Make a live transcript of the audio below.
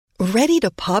Ready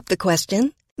to pop the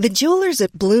question? The jewelers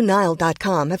at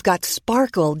BlueNile.com have got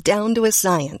sparkle down to a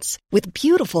science with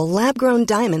beautiful lab-grown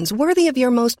diamonds worthy of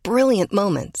your most brilliant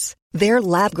moments. Their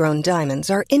lab-grown diamonds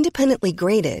are independently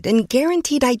graded and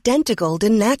guaranteed identical to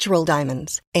natural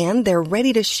diamonds, and they're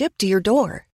ready to ship to your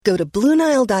door. Go to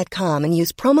BlueNile.com and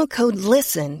use promo code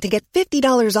LISTEN to get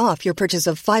 $50 off your purchase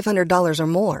of $500 or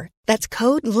more. That's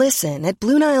code LISTEN at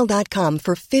BlueNile.com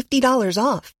for $50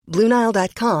 off.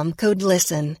 BlueNile.com, code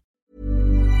LISTEN.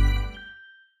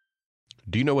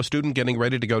 Do you know a student getting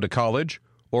ready to go to college?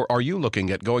 Or are you looking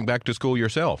at going back to school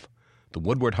yourself? The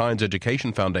Woodward Hines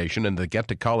Education Foundation and the Get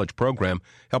to College program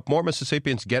help more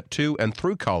Mississippians get to and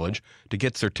through college to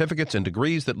get certificates and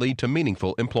degrees that lead to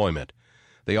meaningful employment.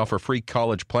 They offer free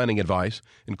college planning advice,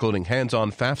 including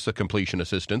hands-on FAFSA completion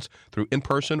assistance through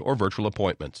in-person or virtual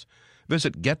appointments.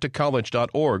 Visit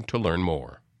gettocollege.org to learn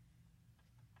more.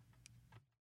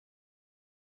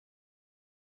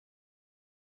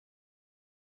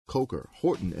 Coker,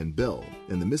 Horton, and Bell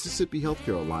and the Mississippi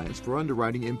Healthcare Alliance for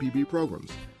underwriting MPB programs.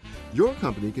 Your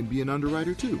company can be an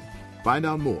underwriter too. Find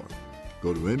out more.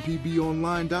 Go to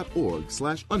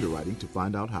mpbonline.org/underwriting to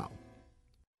find out how.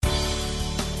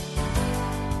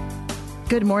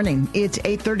 Good morning. It's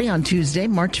 8:30 on Tuesday,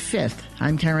 March 5th.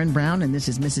 I'm Karen Brown, and this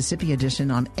is Mississippi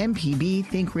Edition on MPB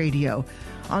Think Radio.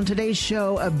 On today's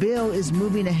show, a bill is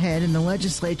moving ahead in the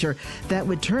legislature that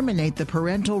would terminate the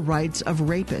parental rights of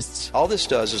rapists. All this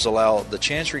does is allow the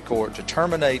Chancery Court to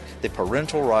terminate the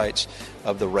parental rights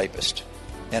of the rapist.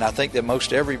 And I think that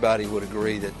most everybody would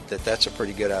agree that that's a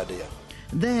pretty good idea.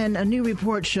 Then a new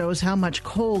report shows how much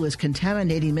coal is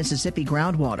contaminating Mississippi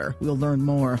groundwater. We'll learn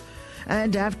more.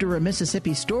 And after a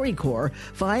Mississippi StoryCorps,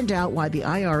 find out why the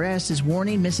IRS is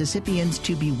warning Mississippians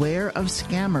to beware of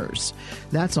scammers.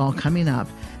 That's all coming up.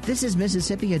 This is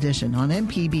Mississippi Edition on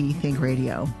MPB Think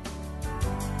Radio.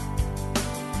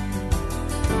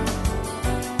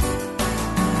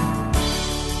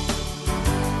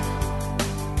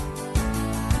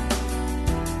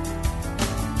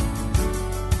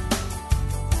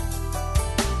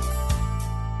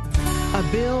 A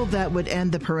bill that would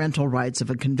end the parental rights of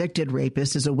a convicted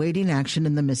rapist is awaiting action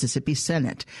in the Mississippi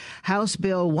Senate. House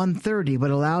Bill 130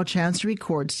 would allow Chancery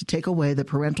courts to take away the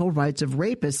parental rights of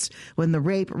rapists when the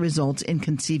rape results in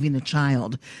conceiving a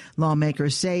child.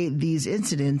 Lawmakers say these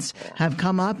incidents have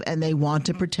come up and they want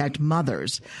to protect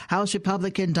mothers. House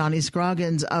Republican Donnie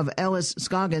Scoggins of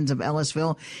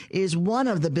Ellisville is one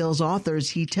of the bill's authors.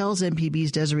 He tells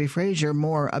MPB's Desiree Frazier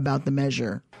more about the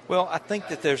measure. Well, I think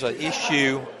that there's an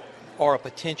issue or a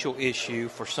potential issue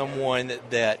for someone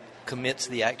that commits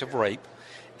the act of rape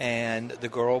and the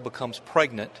girl becomes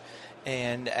pregnant,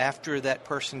 and after that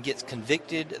person gets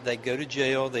convicted, they go to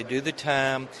jail, they do the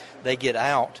time, they get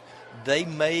out, they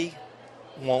may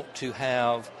want to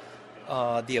have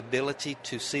the ability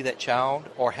to see that child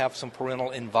or have some parental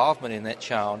involvement in that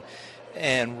child.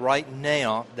 And right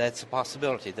now, that's a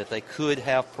possibility that they could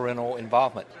have parental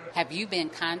involvement. Have you been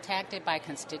contacted by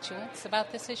constituents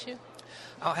about this issue?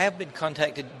 I have been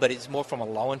contacted, but it's more from a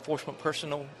law enforcement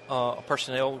personnel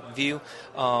view.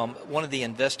 One of the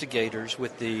investigators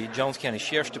with the Jones County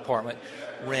Sheriff's Department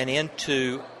ran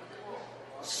into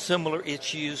similar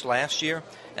issues last year,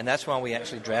 and that's why we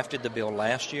actually drafted the bill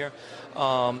last year,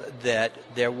 that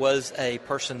there was a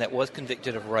person that was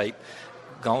convicted of rape,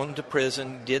 gone to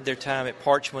prison, did their time at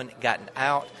Parchman, gotten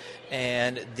out,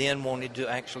 and then wanted to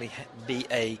actually be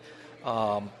a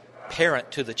parent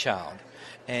to the child.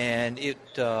 And it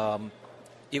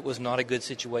was not a good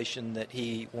situation that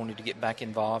he wanted to get back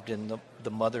involved in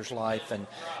the mother's life,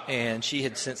 and she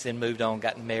had since then moved on,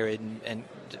 gotten married, and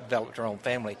developed her own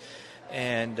family.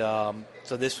 And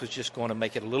so this was just going to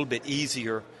make it a little bit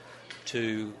easier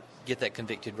to get that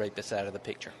convicted rapist out of the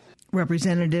picture.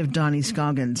 Representative Donnie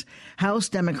Scoggins. House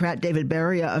Democrat David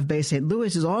Beria of Bay St.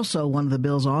 Louis is also one of the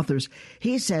bill's authors.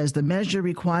 He says the measure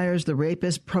requires the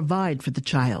rapist provide for the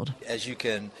child. As you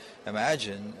can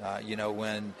imagine,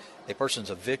 when a person's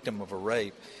a victim of a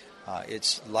rape,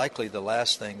 it's likely the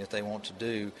last thing that they want to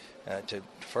do to,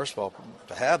 first of all,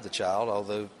 to have the child,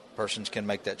 although persons can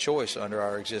make that choice under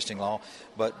our existing law,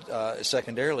 but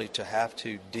secondarily to have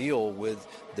to deal with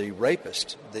the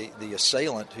rapist, the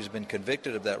assailant who's been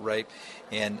convicted of that rape,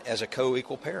 and as a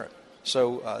co-equal parent.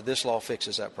 So this law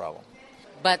fixes that problem.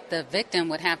 But the victim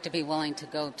would have to be willing to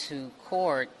go to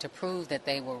court to prove that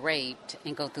they were raped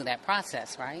and go through that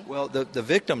process, right? Well, the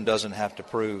victim doesn't have to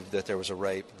prove that there was a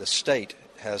rape. The state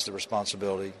has the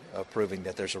responsibility of proving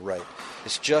that there's a rape.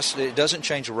 It doesn't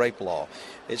change the rape law.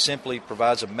 It simply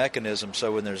provides a mechanism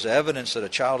so when there's evidence that a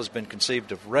child has been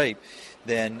conceived of rape,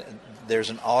 then there's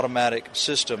an automatic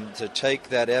system to take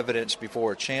that evidence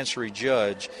before a chancery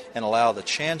judge and allow the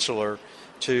chancellor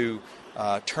to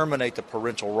terminate the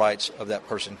parental rights of that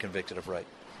person convicted of rape.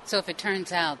 So if it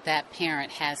turns out that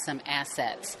parent has some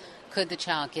assets, could the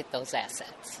child get those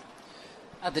assets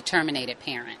of the terminated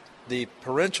parent? The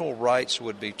parental rights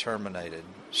would be terminated.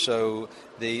 So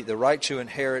the right to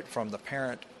inherit from the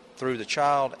parent through the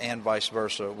child and vice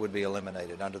versa would be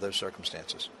eliminated under those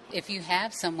circumstances. If you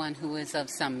have someone who is of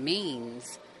some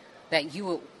means that you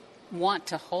would want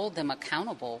to hold them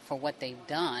accountable for what they've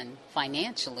done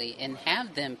financially and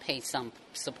have them pay some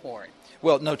support.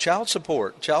 Well, no, child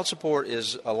support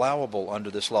is allowable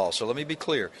under this law. So let me be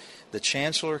clear. The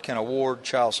chancellor can award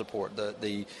child support.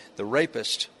 The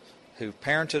rapist who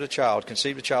parented a child,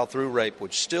 conceived a child through rape,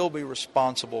 would still be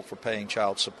responsible for paying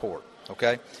child support,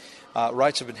 okay?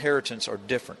 Rights of inheritance are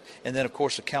different. And then, of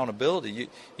course, accountability.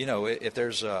 You know, if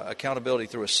there's accountability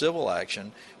through a civil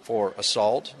action for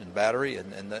assault and battery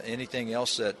and anything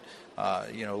else that,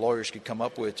 lawyers could come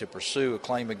up with to pursue a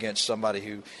claim against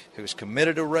somebody who's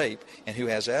committed a rape and who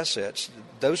has assets,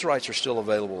 those rights are still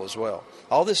available as well.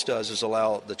 All this does is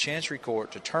allow the Chancery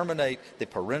Court to terminate the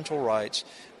parental rights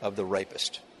of the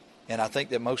rapist. And I think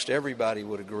that most everybody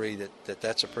would agree that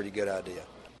that's a pretty good idea.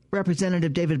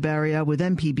 Representative David Barria with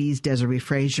MPB's Desiree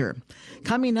Frazier.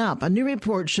 Coming up, a new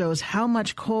report shows how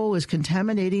much coal is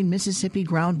contaminating Mississippi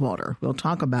groundwater. We'll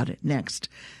talk about it next.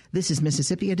 This is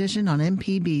Mississippi Edition on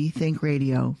MPB Think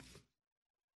Radio.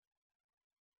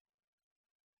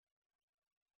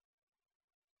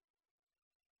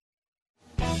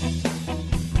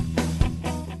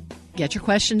 Get your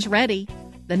questions ready.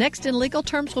 The next in Legal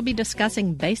Terms will be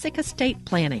discussing basic estate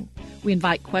planning. We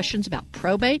invite questions about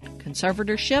probate,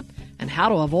 conservatorship, and how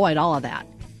to avoid all of that.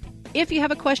 If you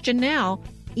have a question now,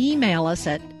 email us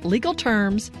at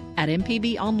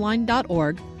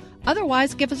legalterms@mpbonline.org.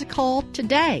 Otherwise, give us a call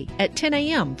today at 10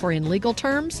 a.m. for In Legal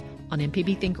Terms on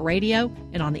MPB Think Radio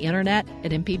and on the internet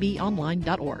at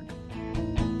mpbonline.org.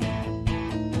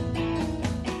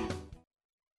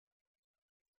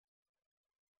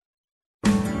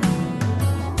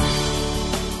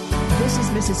 This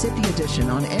is Mississippi Edition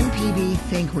on MPB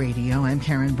Think Radio. I'm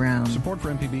Karen Brown. Support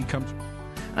for MPB comes...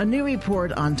 A new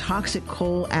report on toxic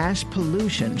coal ash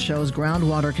pollution shows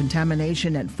groundwater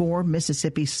contamination at 4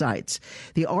 Mississippi sites.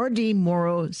 The R.D.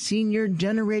 Morrow Senior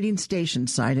Generating Station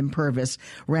site in Purvis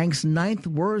ranks 9th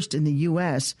worst in the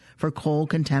U.S. for coal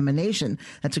contamination.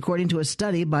 That's according to a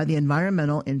study by the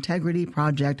Environmental Integrity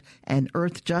Project and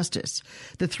Earth Justice.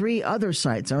 The 3 other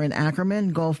sites are in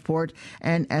Ackerman, Gulfport,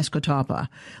 and Escatawpa.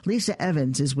 Lisa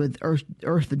Evans is with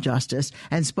Earth Justice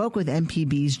and spoke with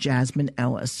MPB's Jasmine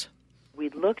Ellis. We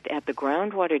looked at the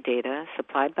groundwater data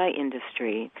supplied by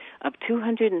industry of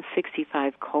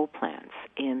 265 coal plants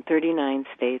in 39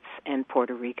 states and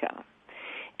Puerto Rico.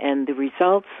 And the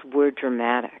results were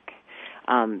dramatic.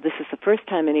 This is the first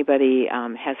time anybody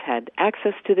has had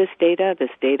access to this data. This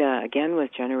data, again, was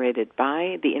generated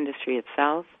by the industry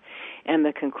itself. And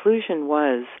the conclusion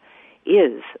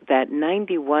is that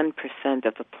 91%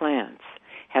 of the plants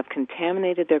have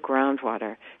contaminated their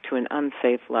groundwater to an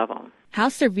unsafe level. How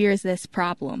severe is this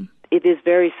problem? It is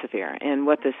very severe, and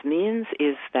what this means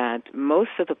is that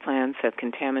most of the plants have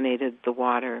contaminated the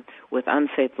water with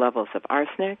unsafe levels of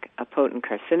arsenic, a potent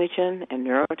carcinogen, and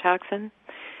neurotoxin.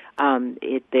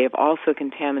 They have also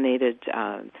contaminated,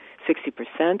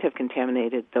 60% have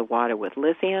contaminated the water with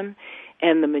lithium,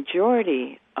 and the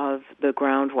majority of the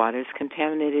groundwater is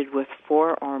contaminated with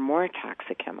 4 or more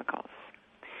toxic chemicals.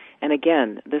 And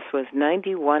again, this was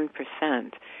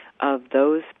 91% of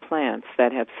those plants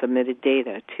that have submitted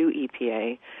data to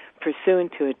EPA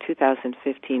pursuant to a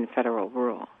 2015 federal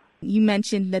rule. You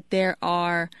mentioned that there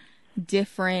are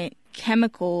different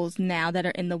chemicals now that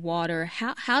are in the water.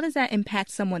 How does that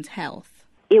impact someone's health?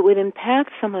 It would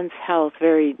impact someone's health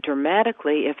very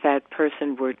dramatically if that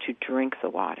person were to drink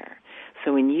the water.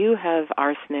 So when you have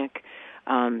arsenic,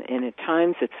 and at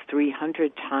times it's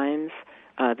 300 times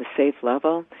the safe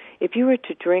level, if you were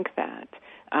to drink that,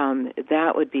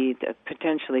 that would be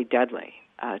potentially deadly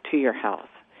to your health.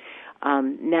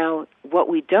 Now, what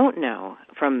we don't know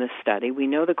from this study, we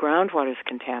know the groundwater is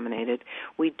contaminated.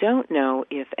 We don't know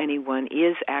if anyone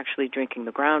is actually drinking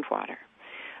the groundwater.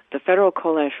 The federal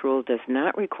coal ash rule does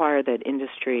not require that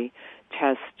industry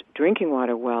test drinking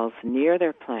water wells near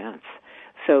their plants,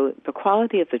 so the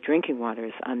quality of the drinking water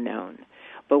is unknown.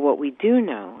 But what we do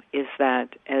know is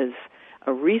that as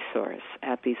a resource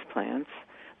at these plants,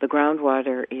 the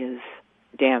groundwater is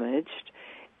damaged,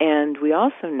 And we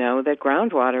also know that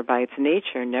groundwater, by its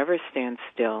nature, never stands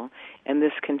still, and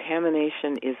this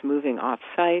contamination is moving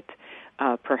off-site,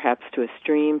 perhaps to a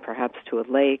stream, perhaps to a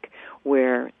lake,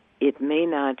 where it may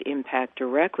not impact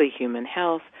directly human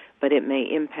health, but it may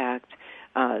impact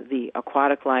the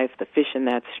aquatic life, the fish in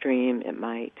that stream. It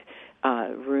might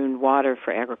ruin water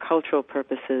for agricultural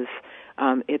purposes.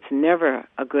 It's never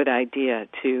a good idea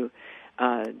to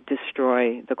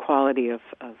destroy the quality of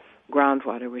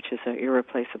groundwater, which is an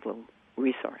irreplaceable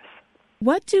resource.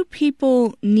 What do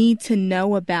people need to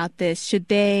know about this? Should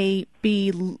they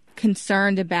be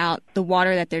concerned about the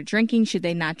water that they're drinking? Should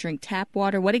they not drink tap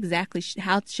water? What exactly,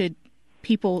 how should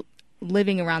people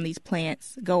living around these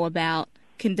plants go about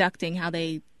conducting how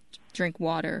they drink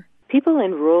water? People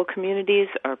in rural communities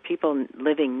or people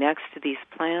living next to these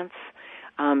plants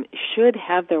should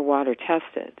have their water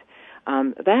tested.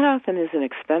 That often is an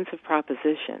expensive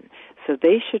proposition, so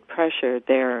they should pressure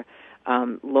their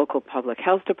local public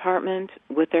health department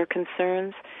with their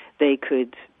concerns. They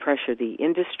could pressure the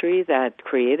industry that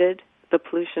created the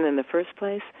pollution in the first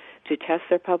place to test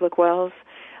their public wells.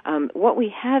 What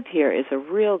we have here is a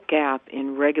real gap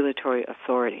in regulatory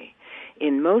authority.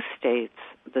 In most states,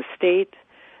 the state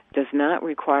does not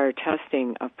require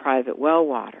testing of private well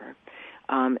water,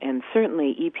 and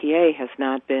certainly EPA has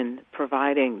not been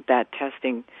providing that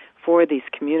testing for these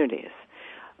communities.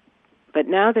 But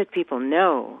now that people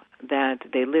know that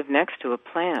they live next to a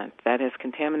plant that has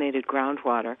contaminated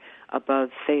groundwater above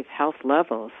safe health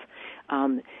levels,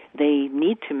 they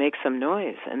need to make some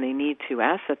noise, and they need to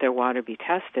ask that their water be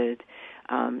tested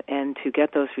and to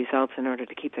get those results in order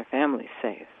to keep their families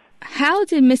safe. How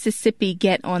did Mississippi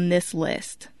get on this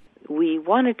list? We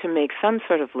wanted to make some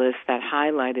sort of list that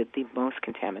highlighted the most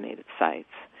contaminated sites.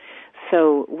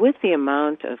 So with the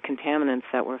amount of contaminants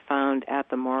that were found at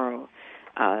the Morrow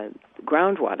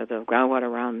groundwater, the groundwater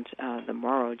around the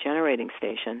Morrow generating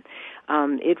station,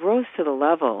 it rose to the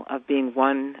level of being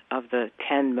one of the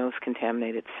 10 most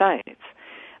contaminated sites.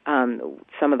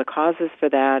 Some of the causes for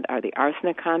that are the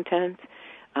arsenic content,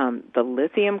 the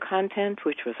lithium content,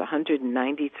 which was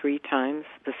 193 times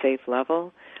the safe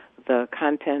level, the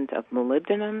content of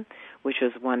molybdenum, which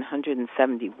was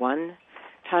 171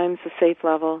 times the safe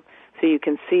level. So you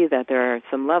can see that there are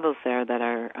some levels there that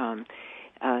are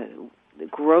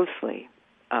grossly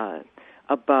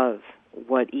above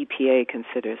what EPA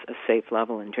considers a safe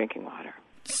level in drinking water.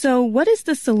 So what is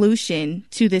the solution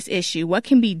to this issue? What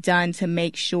can be done to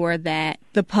make sure that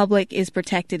the public is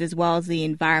protected as well as the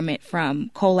environment from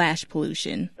coal ash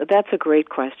pollution? That's a great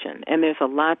question, and there's a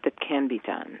lot that can be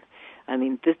done. I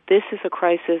mean, this is a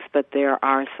crisis, but there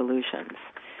are solutions.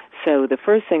 So the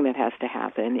first thing that has to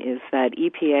happen is that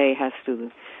EPA has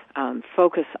to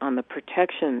focus on the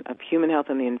protection of human health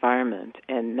and the environment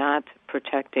and not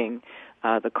protecting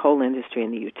the coal industry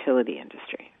and the utility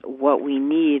industry. What we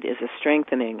need is a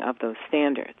strengthening of those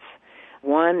standards.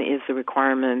 One is the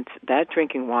requirement that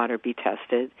drinking water be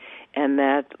tested and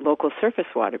that local surface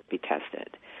water be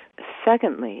tested.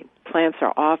 Secondly, plants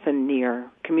are often near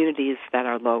communities that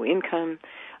are low income,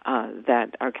 that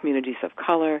are communities of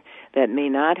color, that may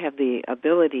not have the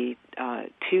ability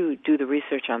to do the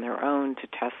research on their own, to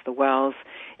test the wells,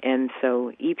 and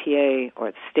so EPA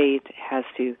or the state has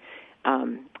to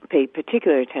pay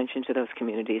particular attention to those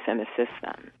communities and assist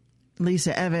them.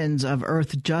 Lisa Evans of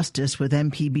Earth Justice with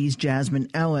MPB's Jasmine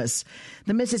Ellis.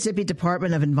 The Mississippi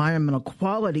Department of Environmental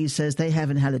Quality says they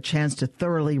haven't had a chance to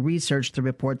thoroughly research the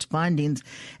report's findings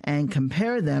and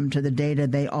compare them to the data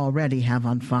they already have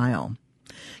on file.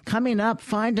 Coming up,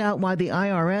 find out why the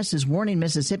IRS is warning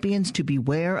Mississippians to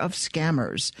beware of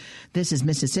scammers. This is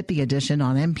Mississippi Edition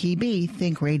on MPB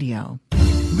Think Radio.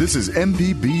 This is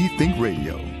MPB Think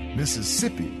Radio.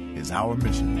 Mississippi is our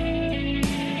mission.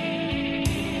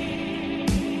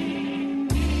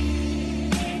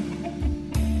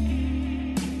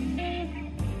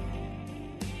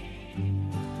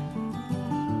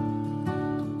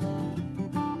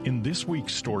 In this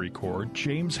week's StoryCorps,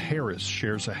 James Harris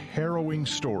shares a harrowing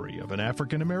story of an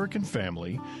African-American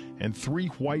family and 3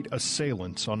 white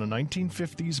assailants on a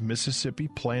 1950s Mississippi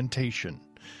plantation.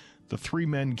 The 3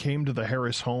 men came to the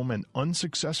Harris home and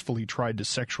unsuccessfully tried to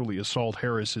sexually assault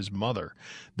Harris's mother.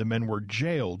 The men were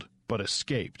jailed but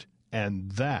escaped,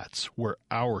 and that's where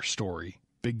our story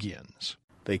begins.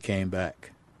 They came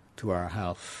back to our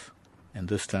house, and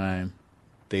this time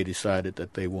they decided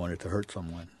that they wanted to hurt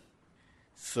someone.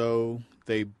 So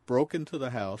they broke into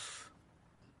the house.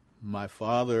 My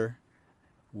father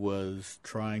was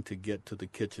trying to get to the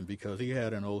kitchen because he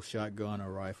had an old shotgun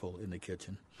or rifle in the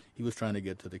kitchen. He was trying to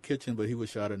get to the kitchen, but he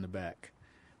was shot in the back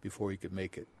before he could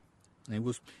make it. And he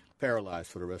was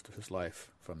paralyzed for the rest of his life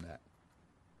from that.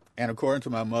 And according to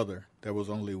my mother, there was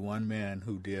only one man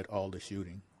who did all the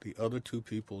shooting. The other two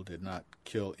people did not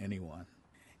kill anyone.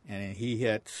 And he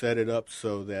had set it up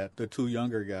so that the two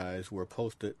younger guys were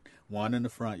posted, one in the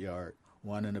front yard,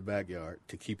 one in the backyard,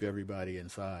 to keep everybody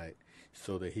inside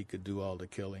so that he could do all the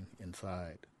killing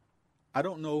inside. I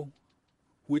don't know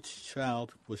which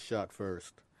child was shot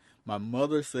first. My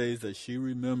mother says that she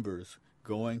remembers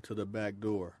going to the back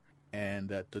door and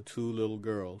that the two little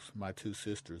girls, my two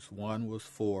sisters, one was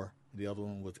 4, the other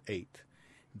one was 8.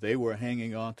 They were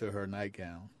hanging on to her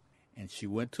nightgown, and she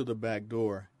went to the back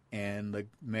door, and the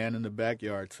man in the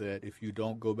backyard said, "If you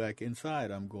don't go back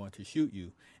inside, I'm going to shoot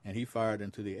you." And he fired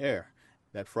into the air.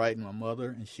 That frightened my mother,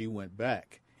 and she went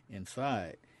back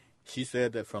inside. She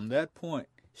said that from that point,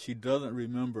 she doesn't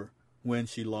remember when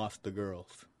she lost the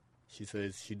girls. She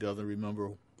says she doesn't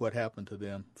remember what happened to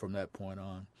them from that point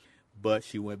on. But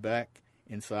she went back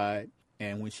inside,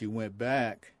 and when she went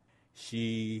back,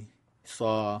 she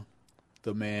saw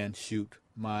the man shoot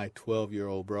my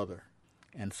 12-year-old brother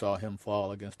and saw him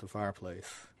fall against the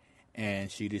fireplace.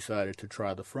 And she decided to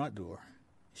try the front door.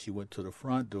 She went to the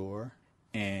front door,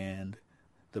 and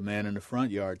the man in the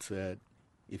front yard said,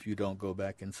 "If you don't go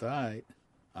back inside,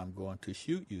 I'm going to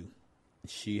shoot you."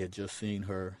 She had just seen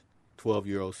her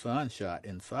 12-year-old son shot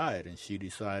inside, and she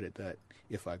decided that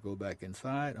if I go back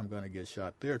inside, I'm going to get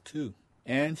shot there too.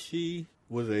 And she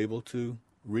was able to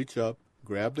reach up,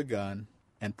 grab the gun,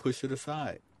 and push it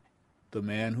aside. The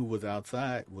man who was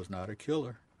outside was not a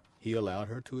killer. He allowed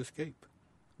her to escape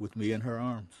with me in her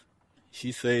arms.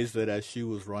 She says that as she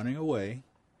was running away,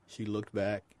 she looked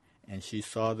back and she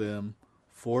saw them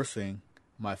forcing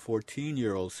my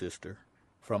 14-year-old sister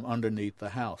from underneath the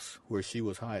house where she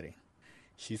was hiding.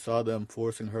 She saw them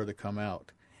forcing her to come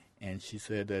out, and she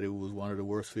said that it was one of the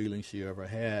worst feelings she ever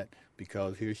had,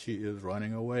 because here she is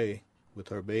running away with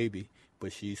her baby,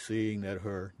 but she's seeing that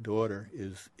her daughter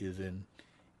is in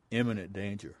imminent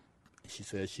danger. She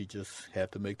said she just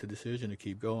had to make the decision to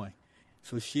keep going.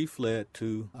 So she fled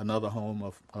to another home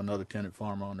of another tenant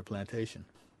farmer on the plantation.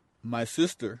 My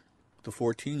sister, the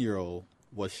 14-year-old,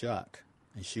 was shot,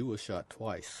 and she was shot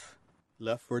twice.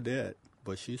 Left for dead,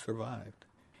 but she survived.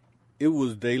 It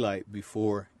was daylight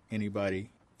before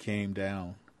anybody came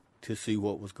down to see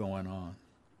what was going on.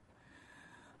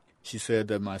 She said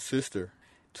that my sister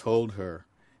told her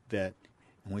that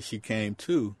when she came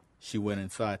to, she went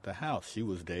inside the house. She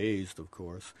was dazed, of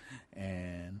course,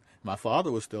 and my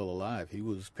father was still alive. He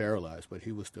was paralyzed, but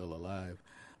he was still alive.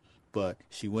 But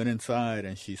she went inside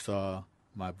and she saw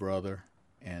my brother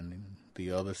and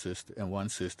the other sister, and one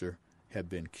sister had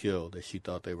been killed, that she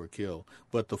thought they were killed.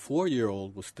 But the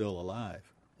 4-year-old was still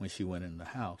alive when she went in the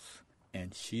house.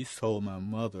 And she told my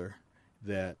mother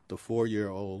that the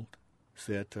 4-year-old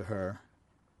said to her,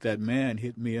 "That man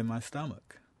hit me in my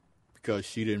stomach," because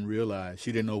she didn't realize,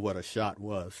 she didn't know what a shot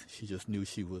was. She just knew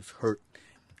she was hurt.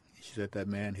 She said, "That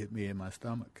man hit me in my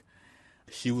stomach."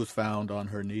 She was found on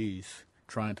her knees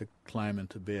trying to climb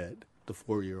into bed. The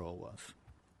 4-year-old was.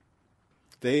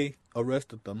 They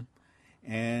arrested them,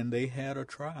 and they had a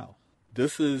trial.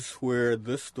 This is where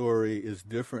this story is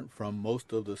different from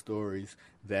most of the stories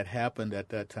that happened at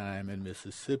that time in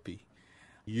Mississippi.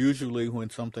 Usually when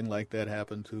something like that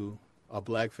happened to a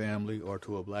black family or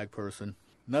to a black person,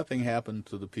 nothing happened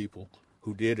to the people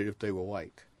who did it if they were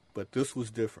white. But this was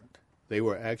different. They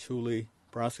were actually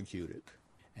prosecuted.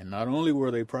 And not only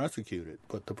were they prosecuted,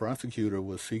 but the prosecutor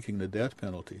was seeking the death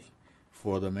penalty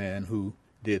for the man who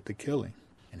did the killing.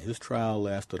 And his trial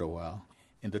lasted a while.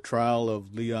 In the trial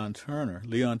of Leon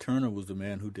Turner was the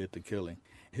man who did the killing.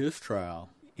 His trial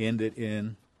ended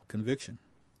in conviction.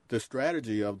 The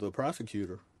strategy of the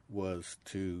prosecutor was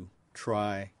to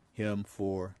try him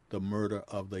for the murder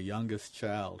of the youngest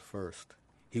child first.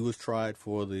 He was tried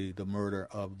for the murder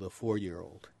of the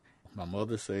 4-year-old. My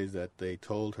mother says that they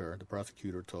told her, the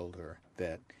prosecutor told her,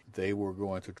 that they were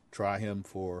going to try him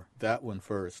for that one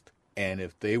first. And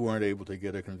if they weren't able to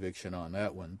get a conviction on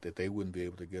that one, that they wouldn't be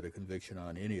able to get a conviction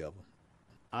on any of them.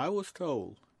 I was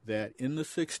told that in the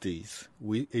 60s,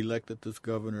 we elected this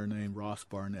governor named Ross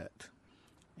Barnett.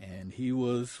 And he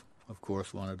was, of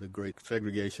course, one of the great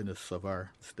segregationists of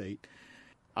our state.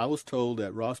 I was told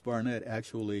that Ross Barnett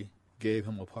actually gave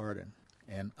him a pardon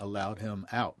and allowed him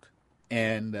out.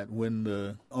 And that when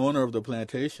the owner of the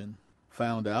plantation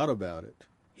found out about it,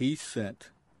 he sent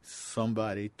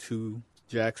somebody to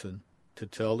Jackson to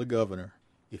tell the governor,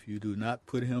 "If you do not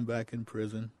put him back in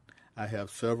prison, I have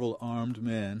several armed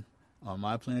men on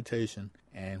my plantation,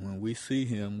 and when we see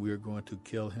him, we are going to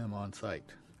kill him on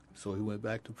sight." So he went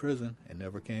back to prison and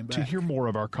never came back. To hear more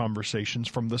of our conversations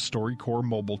from the StoryCorps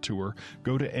mobile tour,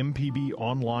 go to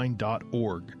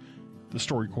mpbonline.org. The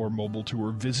StoryCorps Mobile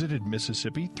Tour visited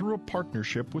Mississippi through a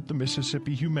partnership with the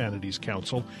Mississippi Humanities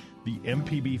Council, the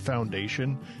MPB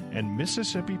Foundation, and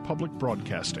Mississippi Public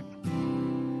Broadcasting.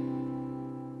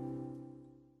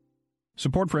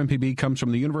 Support for MPB comes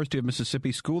from the University of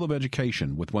Mississippi School of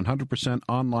Education with 100%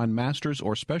 online master's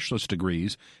or specialist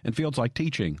degrees in fields like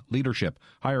teaching, leadership,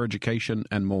 higher education,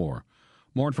 and more.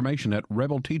 More information at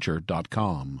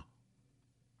rebelteacher.com.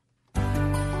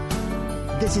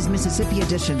 This is Mississippi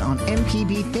Edition on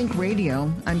MPB Think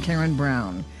Radio. I'm Karen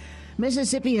Brown.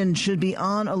 Mississippians should be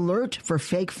on alert for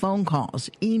fake phone calls,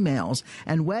 emails,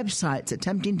 and websites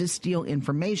attempting to steal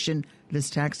information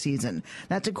this tax season.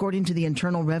 That's according to the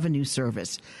Internal Revenue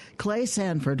Service. Clay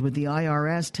Sanford with the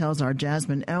IRS tells our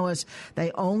Jasmine Ellis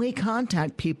they only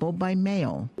contact people by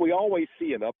mail. We always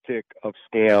see an uptick of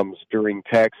scams during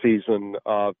tax season,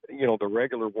 the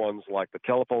regular ones like the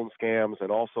telephone scams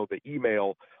and also the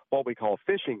email, what we call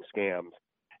phishing scams.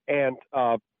 And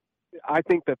I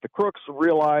think that the crooks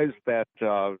realize that,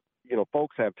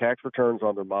 folks have tax returns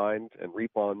on their mind and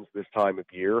refunds this time of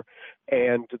year,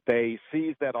 and they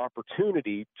seize that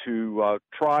opportunity to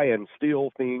try and steal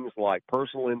things like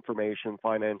personal information,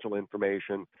 financial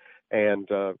information, and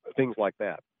things like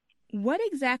that. What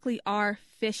exactly are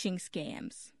phishing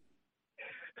scams?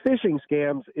 Phishing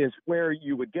scams is where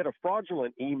you would get a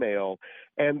fraudulent email,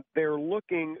 and they're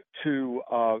looking to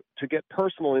get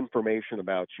personal information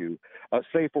about you.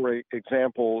 Say, for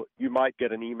example, you might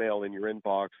get an email in your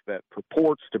inbox that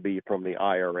purports to be from the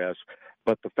IRS,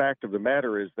 but the fact of the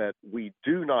matter is that we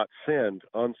do not send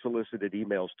unsolicited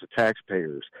emails to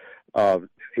taxpayers.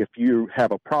 If you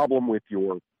have a problem with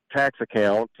your tax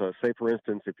account, say for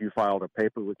instance, if you filed a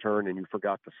paper return and you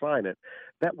forgot to sign it,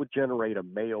 that would generate a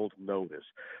mailed notice.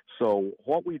 So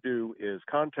what we do is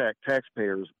contact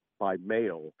taxpayers by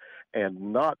mail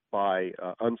and not by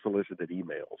unsolicited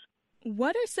emails.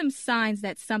 What are some signs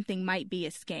that something might be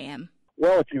a scam?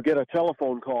 Well, if you get a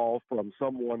telephone call from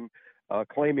someone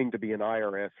claiming to be an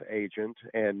IRS agent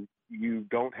and you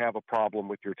don't have a problem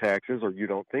with your taxes, or you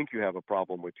don't think you have a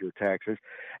problem with your taxes,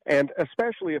 and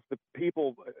especially if the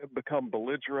people become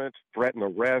belligerent, threaten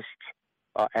arrest,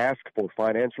 ask for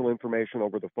financial information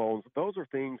over the phones, those are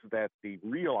things that the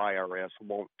real IRS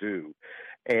won't do.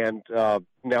 And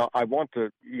now I want to,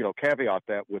 caveat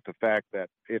that with the fact that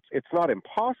it's not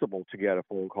impossible to get a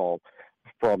phone call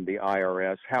from the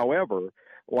IRS. However,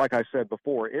 like I said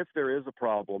before, if there is a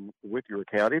problem with your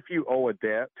account, if you owe a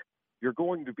debt, you're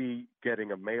going to be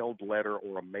getting a mailed letter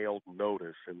or a mailed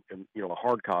notice and a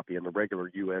hard copy in the regular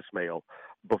U.S. mail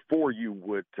before you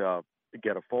would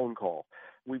get a phone call.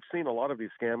 We've seen a lot of these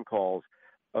scam calls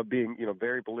being,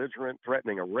 very belligerent,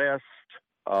 threatening arrest,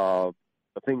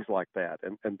 things like that.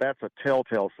 And that's a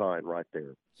telltale sign right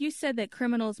there. You said that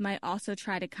criminals might also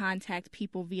try to contact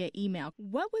people via email.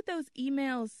 What would those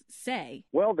emails say?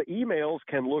 Well, the emails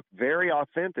can look very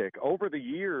authentic. Over the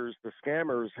years, the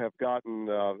scammers have gotten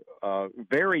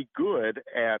very good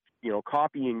at,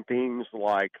 copying things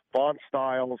like font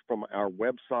styles from our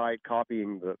website,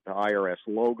 copying the IRS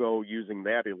logo, using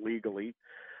that illegally,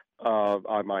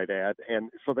 I might add.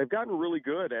 And so they've gotten really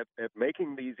good at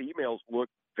making these emails look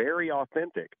very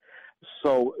authentic.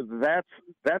 So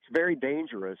that's very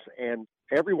dangerous, and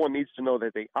everyone needs to know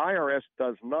that the IRS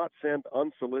does not send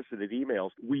unsolicited emails.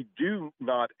 We do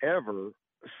not ever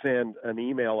send an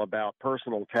email about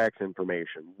personal tax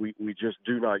information. We just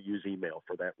do not use email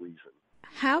for that reason.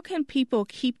 How can people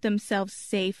keep themselves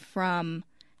safe from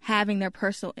having their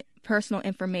personal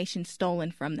information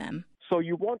stolen from them? So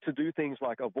you want to do things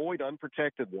like avoid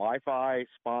unprotected Wi-Fi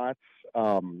spots.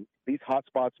 These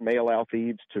hotspots mail out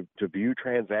feeds to view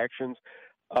transactions.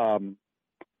 And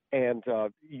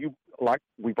you, like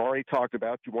we've already talked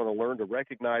about, you want to learn to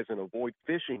recognize and avoid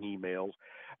phishing emails,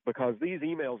 because these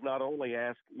emails not only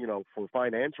ask, for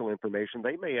financial information,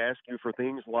 they may ask you for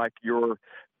things like your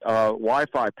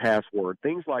Wi-Fi password,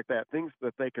 things like that, things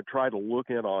that they could try to look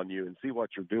in on you and see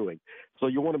what you're doing. So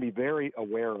you want to be very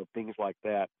aware of things like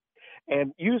that.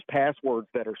 And use passwords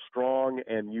that are strong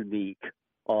and unique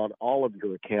on all of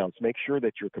your accounts. Make sure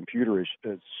that your computer is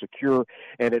secure,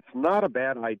 and it's not a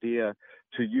bad idea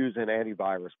to use an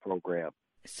antivirus program.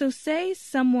 So say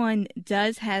someone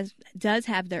does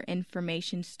have their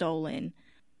information stolen.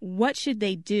 What should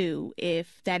they do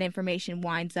if that information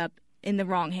winds up in the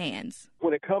wrong hands?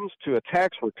 When it comes to a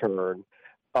tax return,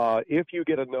 if you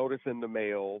get a notice in the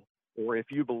mail, or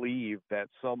if you believe that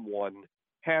someone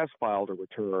has filed a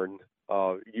return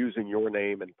using your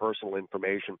name and personal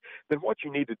information, then what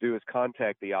you need to do is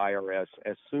contact the IRS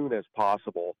as soon as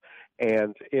possible.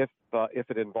 And if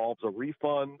it involves a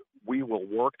refund, we will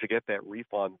work to get that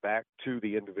refund back to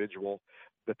the individual.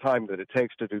 the time that it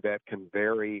takes to do that can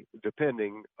vary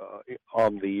depending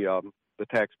on the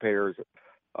taxpayer's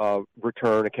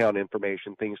return, account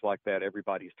information, things like that.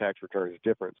 Everybody's tax return is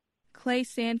different. Clay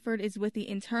Sanford is with the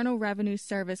Internal Revenue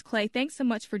Service. Clay, thanks so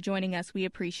much for joining us. We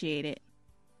appreciate it.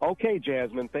 Okay,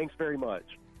 Jasmine, thanks very much.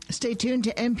 Stay tuned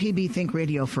to MPB Think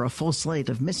Radio for a full slate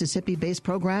of Mississippi-based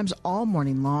programs all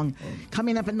morning long.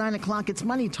 Coming up at 9 o'clock, it's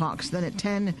Money Talks. Then at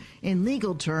 10, In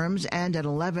Legal Terms. And at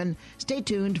 11, stay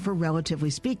tuned for Relatively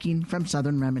Speaking from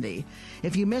Southern Remedy.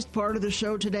 If you missed part of the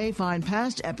show today, find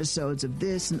past episodes of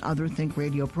this and other Think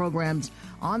Radio programs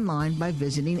online by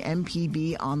visiting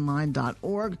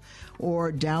mpbonline.org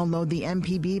or download the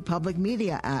MPB Public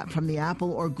Media app from the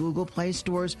Apple or Google Play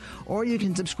stores, or you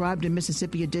can subscribe to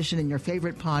Mississippi Edition in your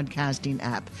favorite podcasting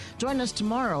app. Join us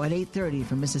tomorrow at 8:30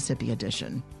 for Mississippi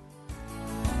Edition.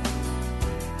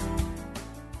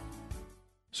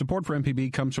 Support for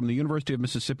MPB comes from the University of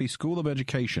Mississippi School of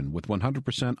Education with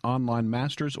 100% online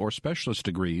master's or specialist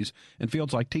degrees in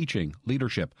fields like teaching,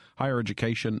 leadership, higher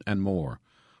education, and more.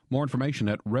 More information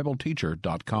at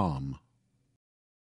rebelteacher.com.